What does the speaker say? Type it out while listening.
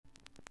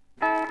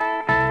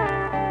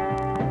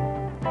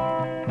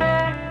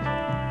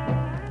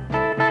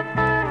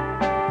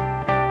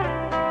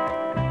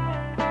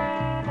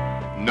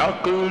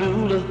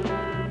Noccalula,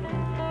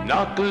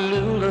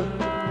 Noccalula,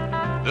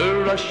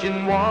 the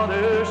rushing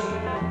waters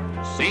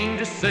seem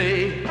to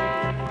say,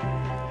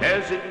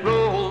 as it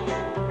rolls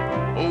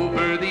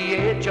over the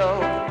edge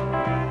of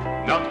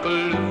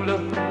Noccalula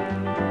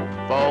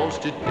Falls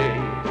today,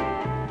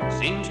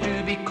 seems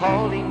to be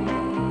calling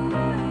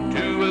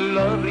to a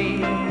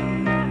lovely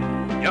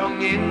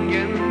young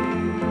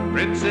Indian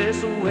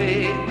princess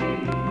away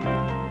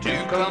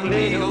to come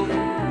live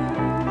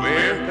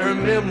where her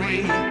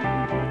memory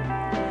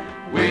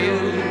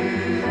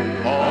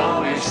will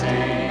always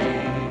stay.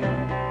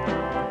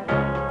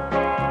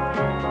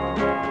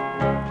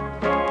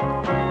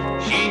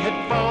 She had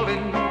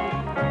fallen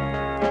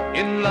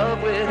in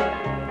love with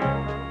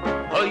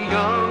a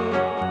young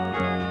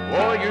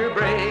warrior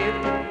brave.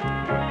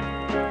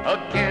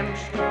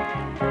 Against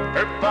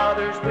her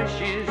father's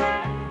wishes,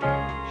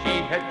 she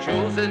had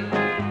chosen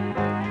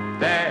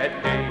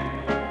that day.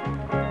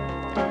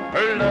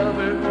 Her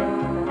lover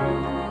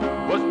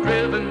was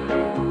driven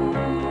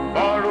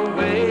far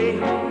away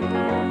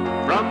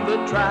from the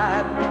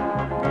tribe.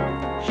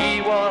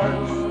 She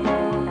was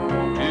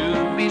to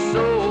be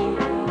sold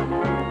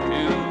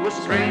to a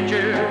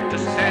stranger to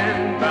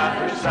stand by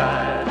her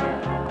side.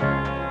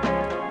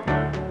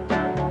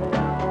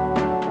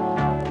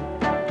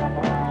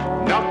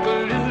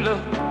 Noccalula,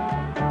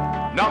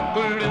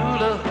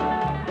 Noccalula,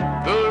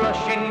 the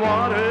rushing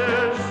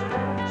waters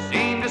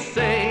seem to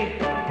say,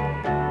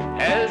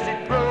 as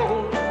it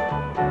rolls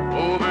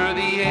over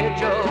the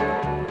edge of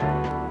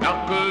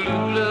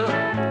Noccalula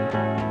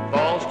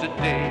Falls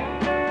today,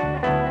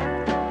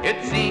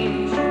 it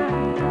seems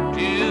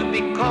to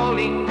be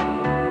calling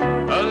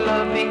a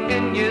lovely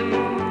Indian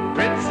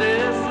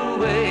princess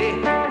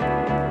away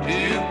to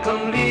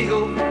come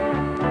live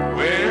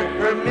where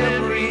her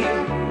memory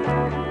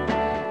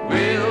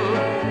will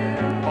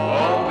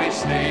always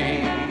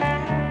stay.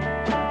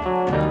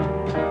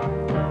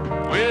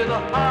 With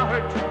a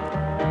heart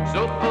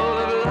so full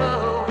of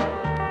love,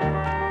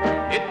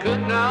 it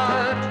could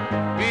not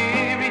be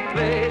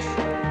replaced.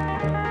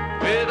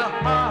 With a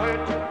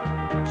heart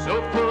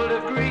so full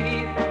of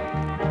grief,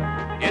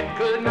 it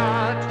could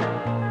not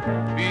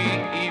be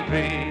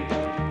erased.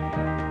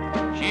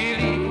 She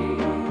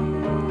leaped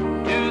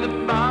to the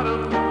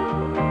bottom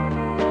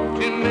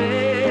to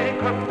make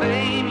her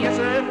fame, yes,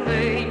 her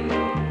fame.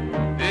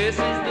 This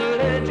is the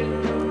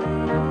legend,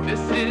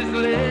 this is the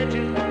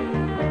legend,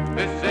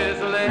 this is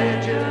the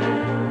legend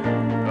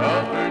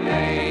of her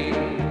name.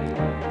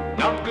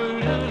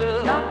 Noccalula,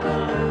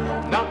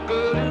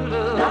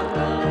 Noccalula,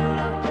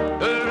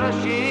 the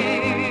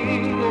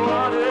rushing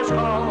waters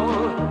call.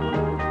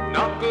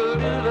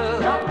 Noccalula,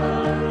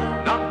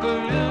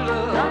 Noccalula,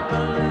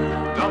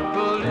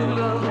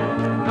 Noccalula,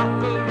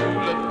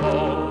 Noccalula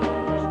Falls.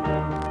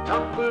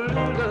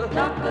 Noccalula,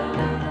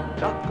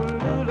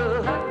 Noccalula,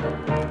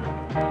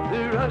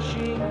 the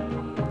rushing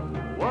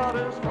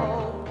waters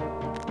call.